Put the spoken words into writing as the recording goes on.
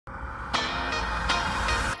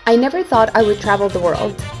I never thought I would travel the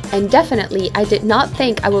world, and definitely I did not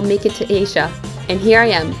think I would make it to Asia. And here I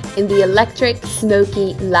am, in the electric,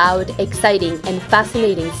 smoky, loud, exciting, and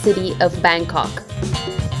fascinating city of Bangkok.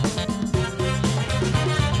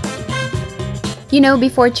 You know,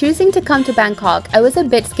 before choosing to come to Bangkok, I was a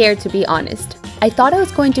bit scared, to be honest. I thought I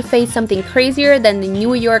was going to face something crazier than the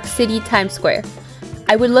New York City Times Square.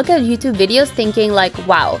 I would look at YouTube videos thinking like,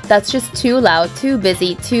 wow, that's just too loud, too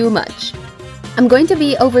busy, too much. I'm going to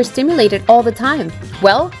be overstimulated all the time.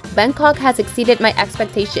 Well, Bangkok has exceeded my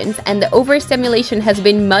expectations, and the overstimulation has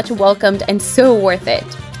been much welcomed and so worth it.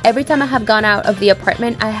 Every time I have gone out of the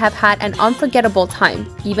apartment, I have had an unforgettable time,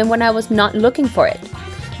 even when I was not looking for it.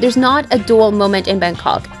 There's not a dull moment in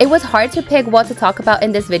Bangkok. It was hard to pick what to talk about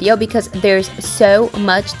in this video because there's so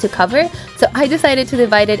much to cover, so I decided to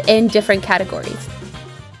divide it in different categories.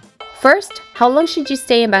 First, how long should you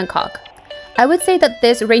stay in Bangkok? I would say that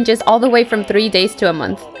this ranges all the way from 3 days to a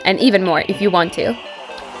month, and even more if you want to.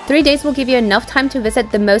 3 days will give you enough time to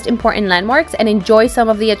visit the most important landmarks and enjoy some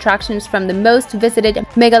of the attractions from the most visited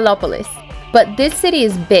megalopolis. But this city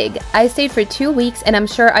is big. I stayed for 2 weeks and I'm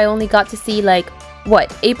sure I only got to see like,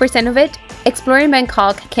 8% of it? Exploring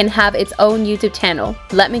Bangkok can have its own YouTube channel.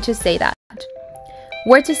 Let me just say that.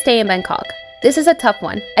 Where to stay in Bangkok? This is a tough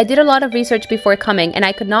one. I did a lot of research before coming and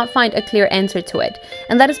I could not find a clear answer to it.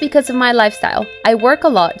 And that is because of my lifestyle. I work a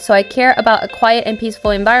lot, so I care about a quiet and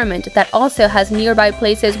peaceful environment that also has nearby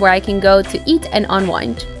places where I can go to eat and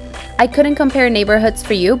unwind. I couldn't compare neighborhoods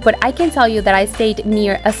for you, but I can tell you that I stayed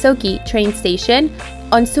near Asoke train station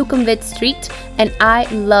on Sukhumvit Street and I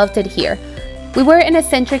loved it here. We were in a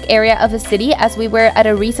centric area of the city as we were at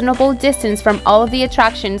a reasonable distance from all of the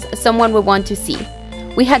attractions someone would want to see.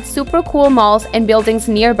 We had super cool malls and buildings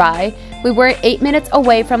nearby, we were 8 minutes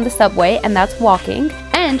away from the subway and that's walking,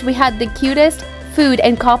 and we had the cutest food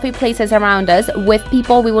and coffee places around us with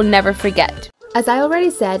people we will never forget. As I already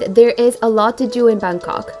said, there is a lot to do in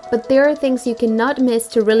Bangkok, but there are things you cannot miss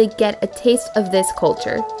to really get a taste of this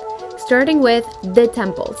culture. Starting with the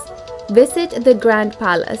temples. Visit the Grand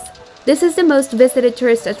Palace. This is the most visited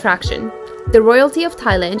tourist attraction. The royalty of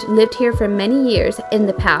Thailand lived here for many years in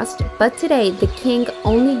the past, but today the king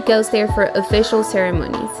only goes there for official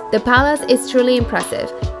ceremonies. The palace is truly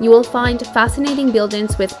impressive. You will find fascinating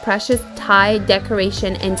buildings with precious Thai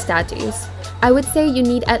decoration and statues. I would say you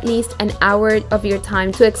need at least an hour of your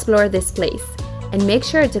time to explore this place. And make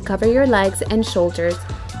sure to cover your legs and shoulders.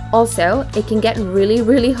 Also, it can get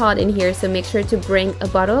really hot in here, so make sure to bring a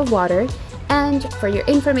bottle of water. And for your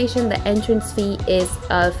information, the entrance fee is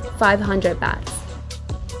of 500 bahts.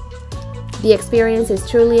 The experience is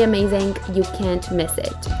truly amazing, you can't miss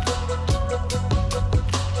it.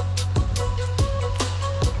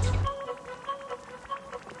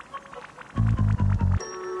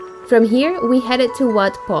 From here, we headed to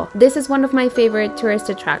Wat Po. This is one of my favorite tourist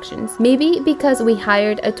attractions. Maybe because we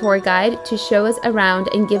hired a tour guide to show us around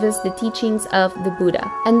and give us the teachings of the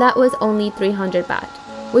Buddha. And that was only 300 baht.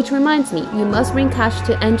 Which reminds me, you must bring cash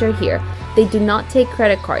to enter here. They do not take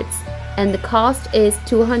credit cards, and the cost is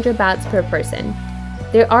 200 bahts per person.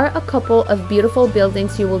 There are a couple of beautiful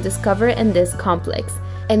buildings you will discover in this complex,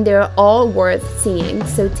 and they're all worth seeing,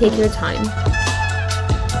 so take your time.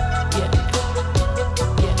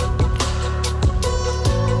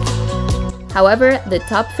 However, the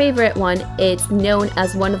top favorite one is known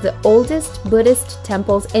as one of the oldest Buddhist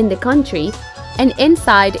temples in the country, and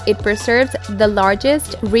inside it preserves the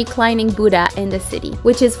largest reclining Buddha in the city,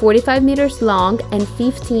 which is 45 meters long and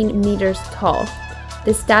 15 meters tall.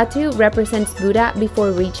 The statue represents Buddha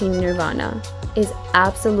before reaching nirvana. It's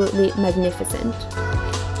absolutely magnificent.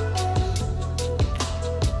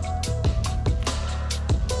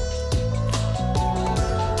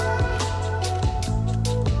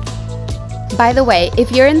 By the way,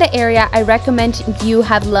 if you're in the area, I recommend you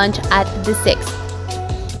have lunch at the 6th.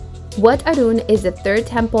 Wat Arun is the third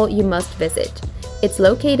temple you must visit. It's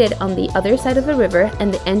located on the other side of the river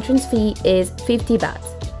and the entrance fee is 50 bahts.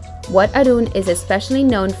 Wat Arun is especially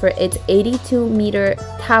known for its 82-meter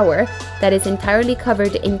tower that is entirely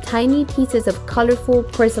covered in tiny pieces of colorful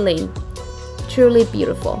porcelain. Truly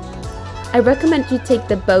beautiful. I recommend you take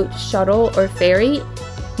the boat, shuttle, or ferry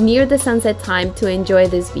near the sunset time to enjoy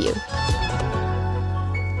this view.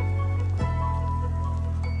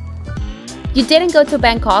 You didn't go to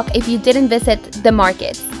Bangkok if you didn't visit the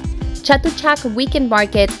markets. Chatuchak Weekend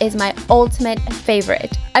Market is my ultimate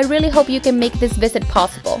favorite. I really hope you can make this visit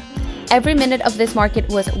possible. Every minute of this market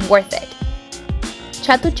was worth it.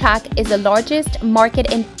 Chatuchak is the largest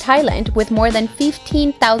market in Thailand with more than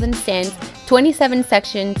 15,000 stands, 27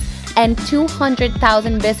 sections, and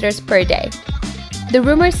 200,000 visitors per day. The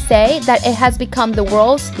rumors say that it has become the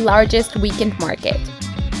world's largest weekend market.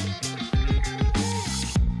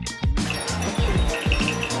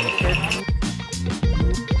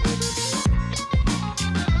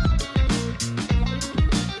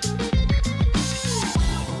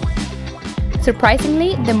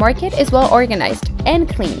 Surprisingly, the market is well organized and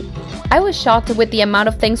clean. I was shocked with the amount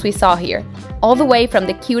of things we saw here, all the way from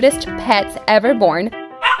the cutest pets ever born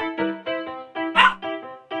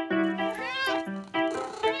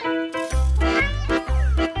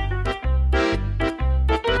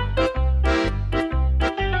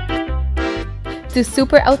to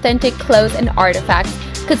super authentic clothes and artifacts,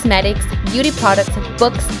 cosmetics, beauty products,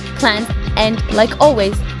 books, plants, and, like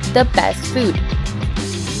always, the best food.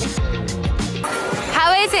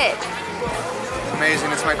 How is it?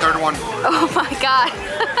 Amazing, it's my third one. Oh my god.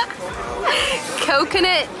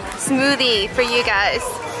 Coconut smoothie for you guys.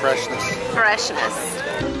 Freshness.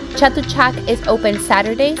 Chatuchak is open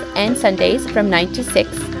Saturdays and Sundays from 9 to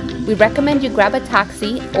 6. We recommend you grab a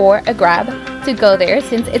taxi or a Grab to go there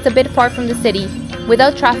since it's a bit far from the city.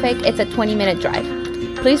 Without traffic, it's a 20-minute drive.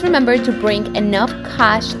 Please remember to bring enough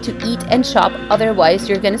cash to eat and shop, otherwise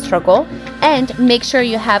you're gonna struggle. And make sure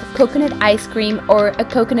you have coconut ice cream or a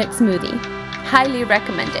coconut smoothie. Highly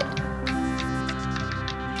recommended.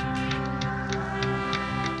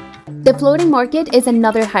 The floating market is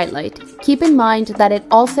another highlight. Keep in mind that it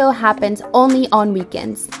also happens only on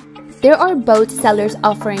weekends. There are boat sellers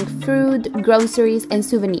offering food, groceries, and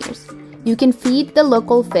souvenirs. You can feed the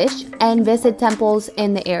local fish and visit temples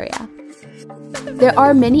in the area. There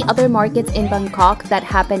are many other markets in Bangkok that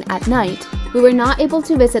happen at night. We were not able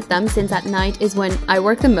to visit them since at night is when I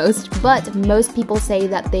work the most, but most people say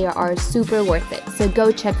that they are super worth it, so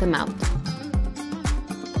go check them out.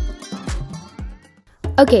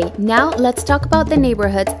 Okay, now let's talk about the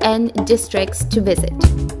neighborhoods and districts to visit.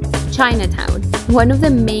 Chinatown, one of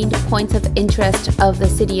the main points of interest of the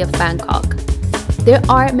city of Bangkok. There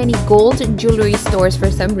are many gold jewelry stores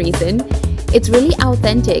for some reason. It's really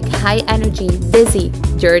authentic, high energy, busy,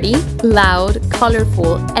 dirty, loud,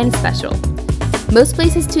 colorful, and special. Most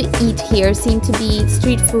places to eat here seem to be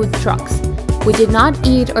street food trucks. We did not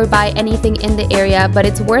eat or buy anything in the area, but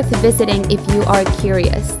it's worth visiting if you are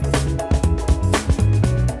curious.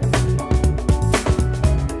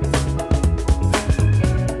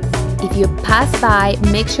 If you pass by,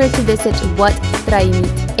 make sure to visit Wat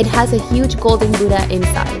Traimit. It has a huge golden Buddha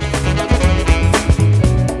inside.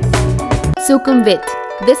 Sukhumvit.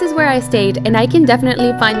 This is where I stayed, and I can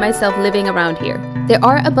definitely find myself living around here. There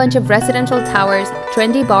are a bunch of residential towers,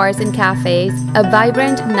 trendy bars and cafes, a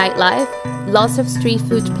vibrant nightlife, lots of street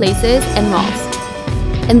food places, and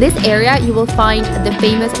malls. In this area, you will find the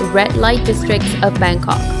famous red light districts of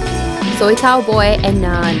Bangkok, Soi Khao Boy and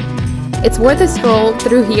Naan. It's worth a stroll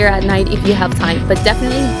through here at night if you have time, but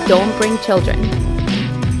definitely don't bring children.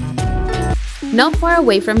 Not far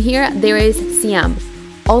away from here, there is Siam,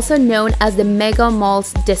 also known as the Mega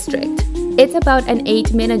Malls District. It's about an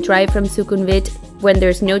 8-minute drive from Sukhumvit when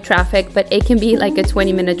there's no traffic, but it can be like a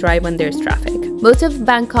 20-minute drive when there's traffic. Most of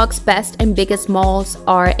Bangkok's best and biggest malls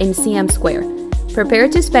are in Siam Square. Prepare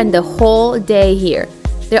to spend the whole day here.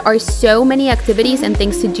 There are so many activities and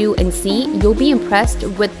things to do and see. You'll be impressed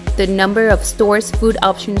with the number of stores, food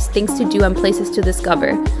options, things to do, and places to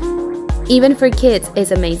discover. Even for kids,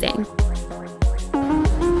 it's amazing.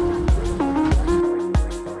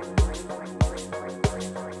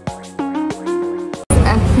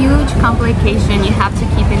 A huge complication you have to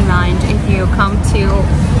keep in mind if you come to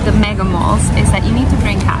the mega malls is that you need to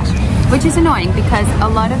bring cash, which is annoying because a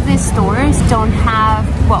lot of these stores don't have,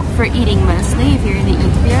 well, for eating mostly, if you're gonna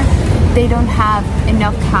eat here, they don't have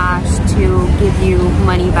enough cash to give you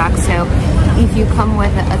money back. So if you come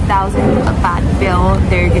with a 1,000 baht bill,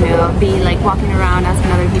 they're gonna be like walking around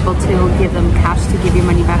asking other people to give them cash to give you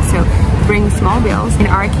money back. So bring small bills. In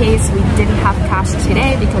our case, we didn't have cash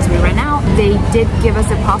today because we ran out. They did give us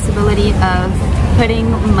the possibility of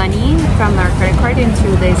putting money from our credit card into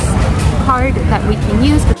this card that we can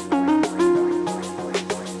use.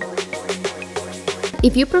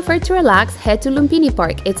 If you prefer to relax, head to Lumpini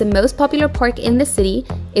Park. It's the most popular park in the city.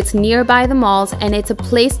 It's nearby the malls, and it's a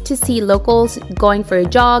place to see locals going for a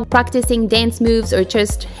jog, practicing dance moves, or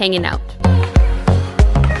just hanging out.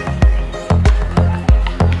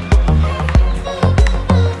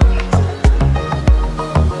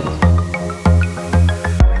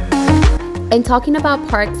 And talking about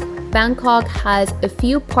parks, Bangkok has a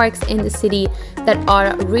few parks in the city that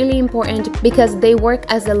are really important because they work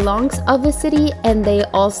as the lungs of the city, and they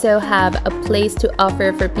also have a place to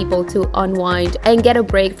offer for people to unwind and get a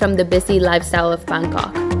break from the busy lifestyle of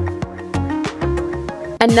Bangkok.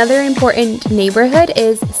 Another important neighborhood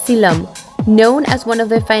is Silom, known as one of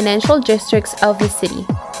the financial districts of the city.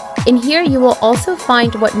 In here, you will also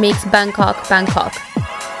find what makes Bangkok, Bangkok.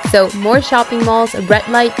 So more shopping malls, red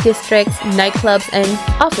light districts, nightclubs, and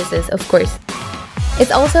offices, of course.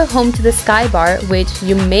 It's also home to the Sky Bar, which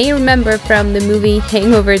you may remember from the movie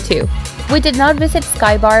Hangover 2. We did not visit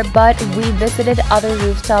Sky Bar, but we visited other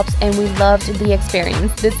rooftops and we loved the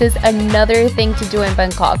experience. This is another thing to do in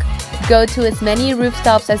Bangkok. Go to as many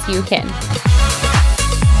rooftops as you can.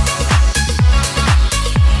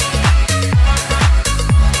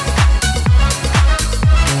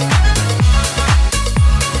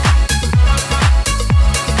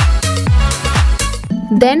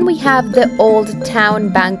 Then we have the Old Town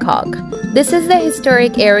Bangkok. This is the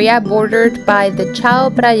historic area bordered by the Chao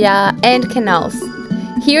Phraya and canals.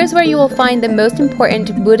 Here's where you will find the most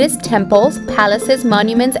important Buddhist temples, palaces,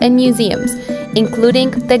 monuments, and museums,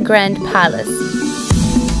 including the Grand Palace.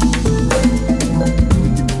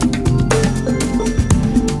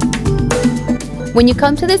 When you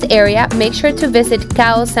come to this area, make sure to visit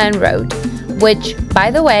Khao San Road, which,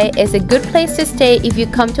 by the way, is a good place to stay if you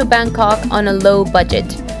come to Bangkok on a low budget.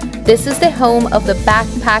 This is the home of the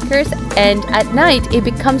backpackers, and at night it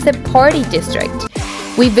becomes the party district.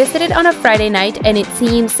 We visited on a Friday night and it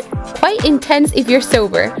seems quite intense if you're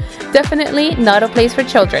sober. Definitely not a place for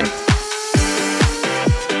children.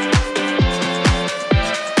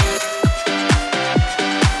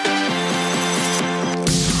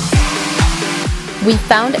 We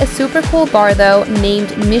found a super cool bar though,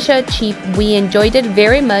 named Misha Cheap. We enjoyed it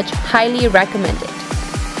very much, highly recommend it.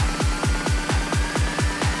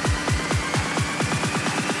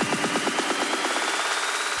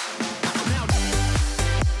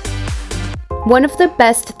 One of the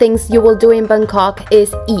best things you will do in Bangkok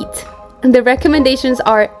is eat. The recommendations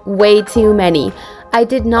are way too many. I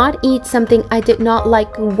did not eat something I did not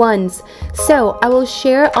like once, so I will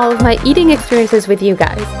share all of my eating experiences with you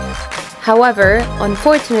guys. However,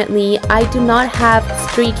 unfortunately, I do not have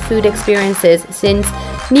street food experiences since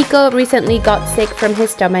Nico recently got sick from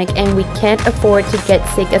his stomach and we can't afford to get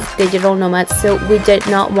sick as digital nomads, so we did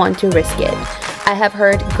not want to risk it. I have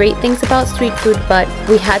heard great things about street food, but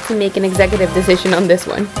we had to make an executive decision on this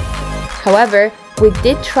one. However, we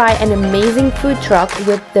did try an amazing food truck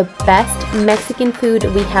with the best Mexican food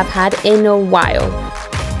we have had in a while.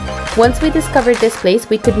 Once we discovered this place,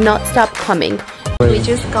 we could not stop coming. We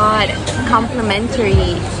just got complimentary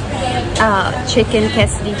chicken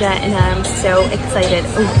quesadilla and I'm so excited.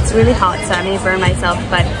 Oh, it's really hot, so I may burn myself,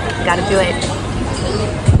 but gotta do it.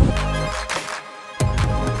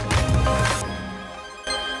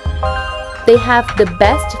 They have the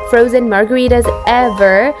best frozen margaritas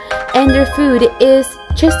ever, and their food is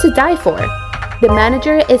just to die for. The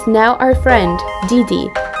manager is now our friend, Didi.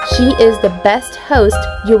 She is the best host.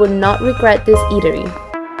 You will not regret this eatery.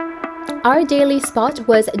 Our daily spot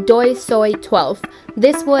was Doi Soi 12.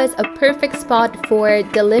 This was a perfect spot for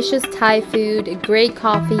delicious Thai food, great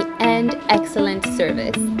coffee, and excellent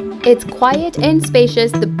service. It's quiet and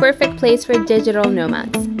spacious, the perfect place for digital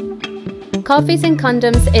nomads. Coffees and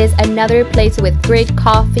Condoms is another place with great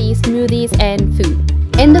coffee, smoothies, and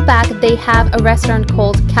food. In the back, they have a restaurant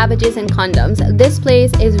called Cabbages and Condoms. This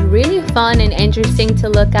place is really fun and interesting to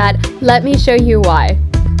look at. Let me show you why.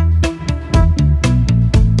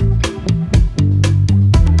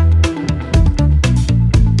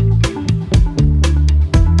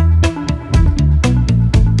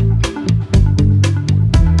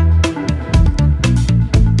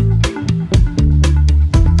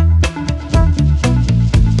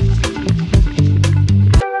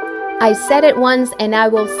 I said it once and I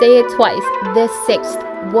will say it twice, the sixth.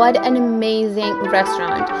 What an amazing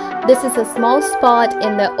restaurant. This is a small spot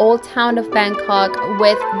in the old town of Bangkok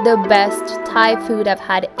with the best Thai food I've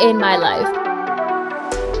had in my life.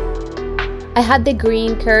 I had the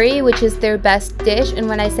green curry, which is their best dish, and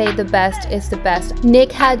when I say the best, it's the best.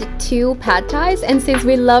 Nick had 2 pad thais, and since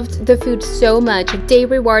we loved the food so much, they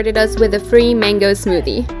rewarded us with a free mango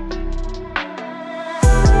smoothie.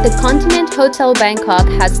 The Continent Hotel Bangkok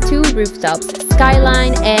has 2 rooftops,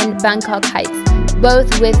 Skyline and Bangkok Heights,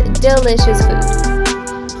 both with delicious food.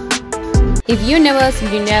 If you know us,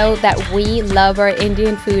 you know that we love our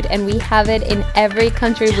Indian food and we have it in every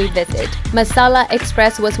country we visit. Masala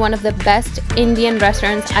Express was one of the best Indian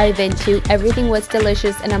restaurants I've been to. Everything was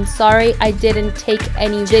delicious and I'm sorry I didn't take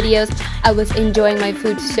any videos. I was enjoying my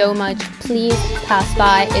food so much. Please pass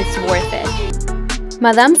by, it's worth it.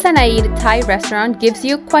 Madame Sanaid Thai restaurant gives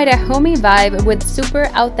you quite a homey vibe with super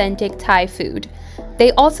authentic Thai food.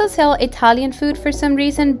 They also sell Italian food for some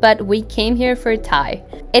reason, but we came here for Thai.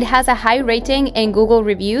 It has a high rating in Google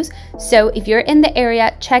reviews, so if you're in the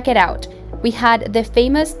area, check it out. We had the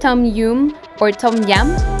famous tom yum or tom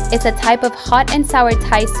yum. It's a type of hot and sour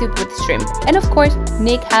Thai soup with shrimp. And of course,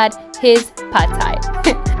 Nick had his pad Thai.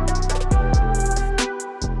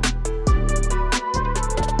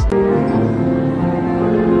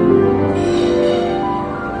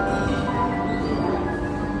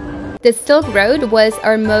 The Silk Road was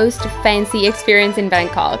our most fancy experience in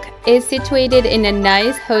Bangkok. It's situated in a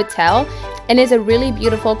nice hotel and is a really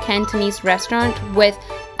beautiful Cantonese restaurant with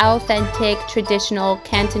authentic traditional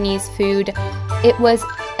Cantonese food. It was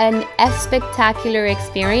a spectacular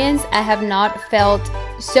experience. I have not felt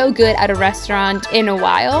so good at a restaurant in a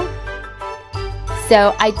while,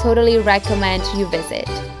 so I totally recommend you visit.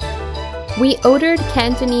 We ordered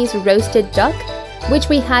Cantonese roasted duck, which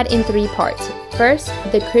we had in 3 parts. First,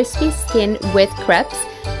 the crispy skin with crepes.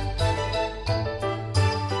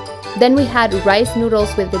 Then we had rice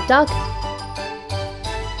noodles with the duck.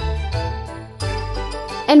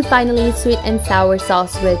 And finally, sweet and sour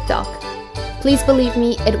sauce with duck. Please believe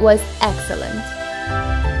me, it was excellent.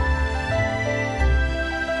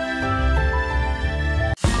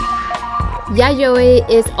 Yayoi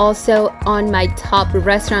is also on my top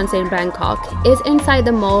restaurants in Bangkok. It's inside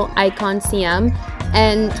the mall Icon Siam,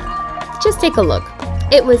 and just take a look.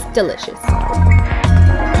 It was delicious.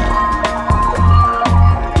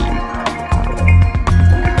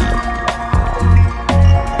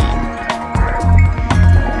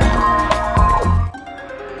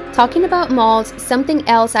 Talking about malls, something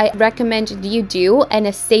else I recommend you do, and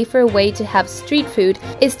a safer way to have street food,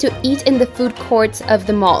 is to eat in the food courts of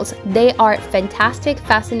the malls. They are fantastic,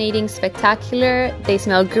 fascinating, spectacular, they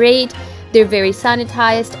smell great, they're very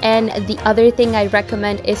sanitized, and the other thing I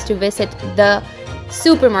recommend is to visit the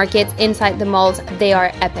supermarkets inside the malls. They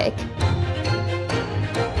are epic.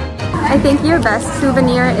 I think your best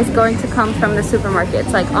souvenir is going to come from the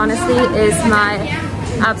supermarkets. Like, honestly, is my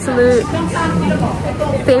absolute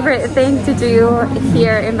favorite thing to do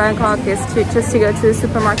here in Bangkok is to just go to the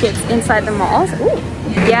supermarkets inside the malls. Ooh,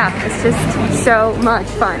 yeah, it's just so much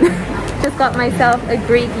fun. Just got myself a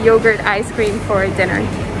Greek yogurt ice cream for dinner.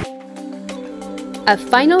 A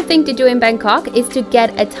final thing to do in Bangkok is to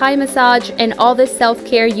get a Thai massage and all the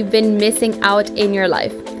self-care you've been missing out in your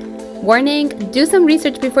life. Warning, do some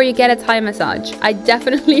research before you get a Thai massage. I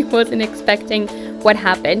definitely wasn't expecting what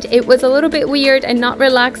happened. It was a little bit weird and not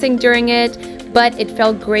relaxing during it, but it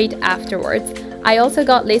felt great afterwards. I also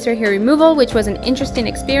got laser hair removal, which was an interesting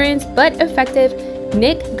experience, but effective.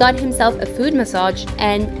 Nick got himself a food massage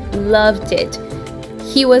and loved it.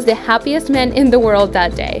 He was the happiest man in the world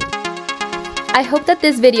that day. I hope that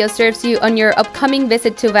this video serves you on your upcoming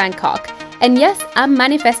visit to Bangkok. And yes, I'm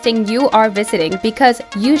manifesting you are visiting because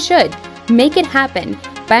you should. Make it happen.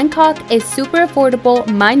 Bangkok is super affordable,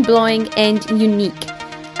 mind-blowing, and unique.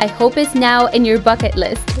 I hope it's now in your bucket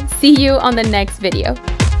list. See you on the next video.